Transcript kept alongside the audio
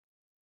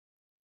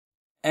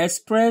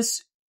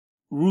Express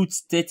root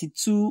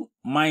 32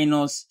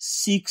 minus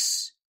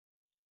 6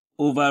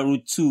 over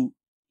root 2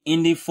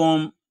 in the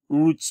form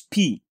root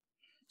p.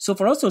 So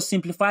for us to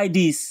simplify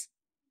this,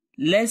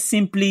 let's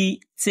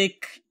simply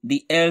take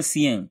the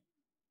LCM.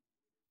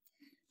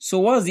 So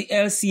what's the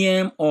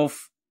LCM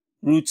of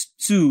root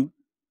 2?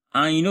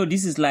 And you know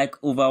this is like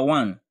over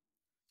 1.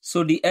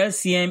 So the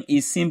LCM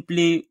is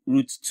simply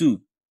root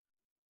 2.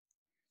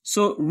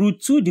 So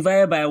root 2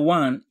 divided by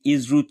 1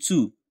 is root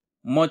 2.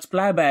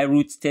 Multiplied by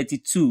root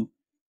 32,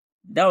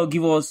 that will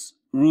give us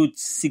root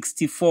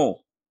 64.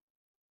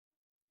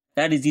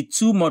 That is the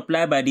 2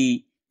 multiplied by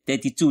the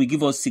 32 will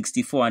give us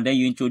 64. And then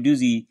you introduce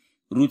the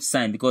root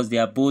sign because they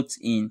are both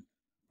in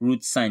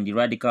root sign, the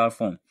radical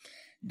form.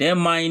 Then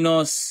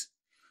minus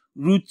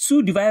root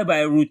 2 divided by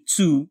root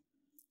 2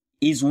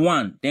 is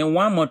 1. Then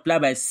 1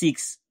 multiplied by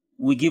 6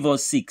 will give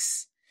us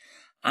 6.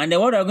 And then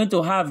what we're going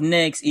to have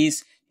next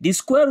is the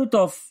square root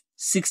of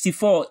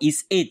 64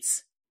 is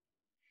 8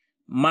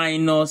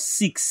 minus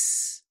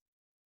 6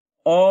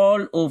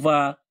 all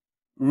over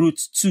root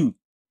 2.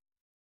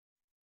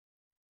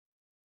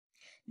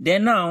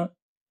 Then now,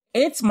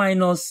 8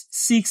 minus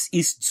 6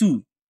 is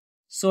 2.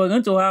 So we're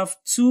going to have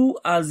 2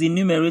 as the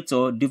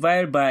numerator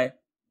divided by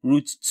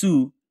root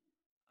 2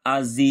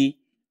 as the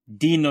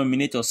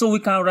denominator. So we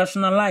can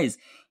rationalize.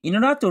 In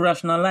order to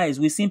rationalize,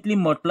 we simply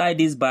multiply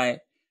this by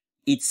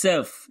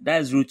itself,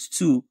 that is root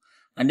 2.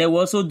 And then we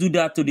also do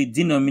that to the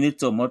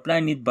denominator,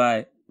 multiplying it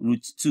by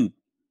root 2.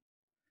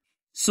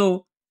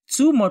 So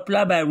 2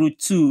 multiplied by root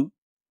 2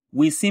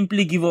 will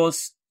simply give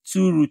us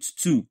 2 root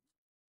 2.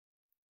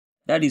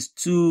 That is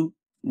 2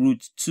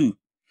 root 2.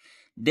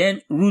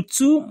 Then root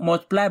 2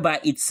 multiplied by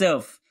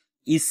itself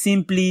is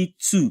simply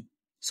 2.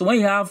 So when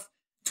you have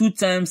 2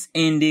 terms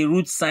in the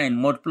root sign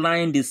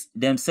multiplying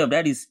themselves,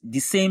 that is the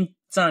same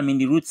term in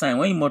the root sign.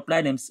 When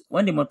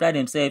they multiply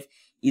themselves,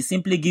 it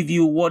simply give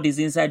you what is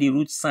inside the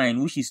root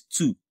sign, which is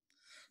 2.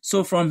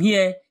 So from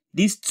here,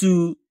 these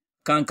 2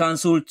 can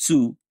cancel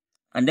 2.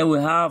 And then we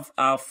have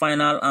our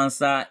final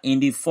answer in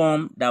the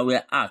form that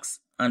we're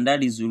asked. And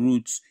that is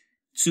root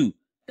 2.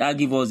 That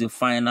gives us the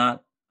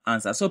final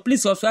answer. So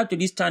please subscribe to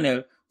this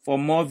channel for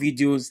more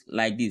videos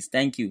like this.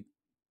 Thank you.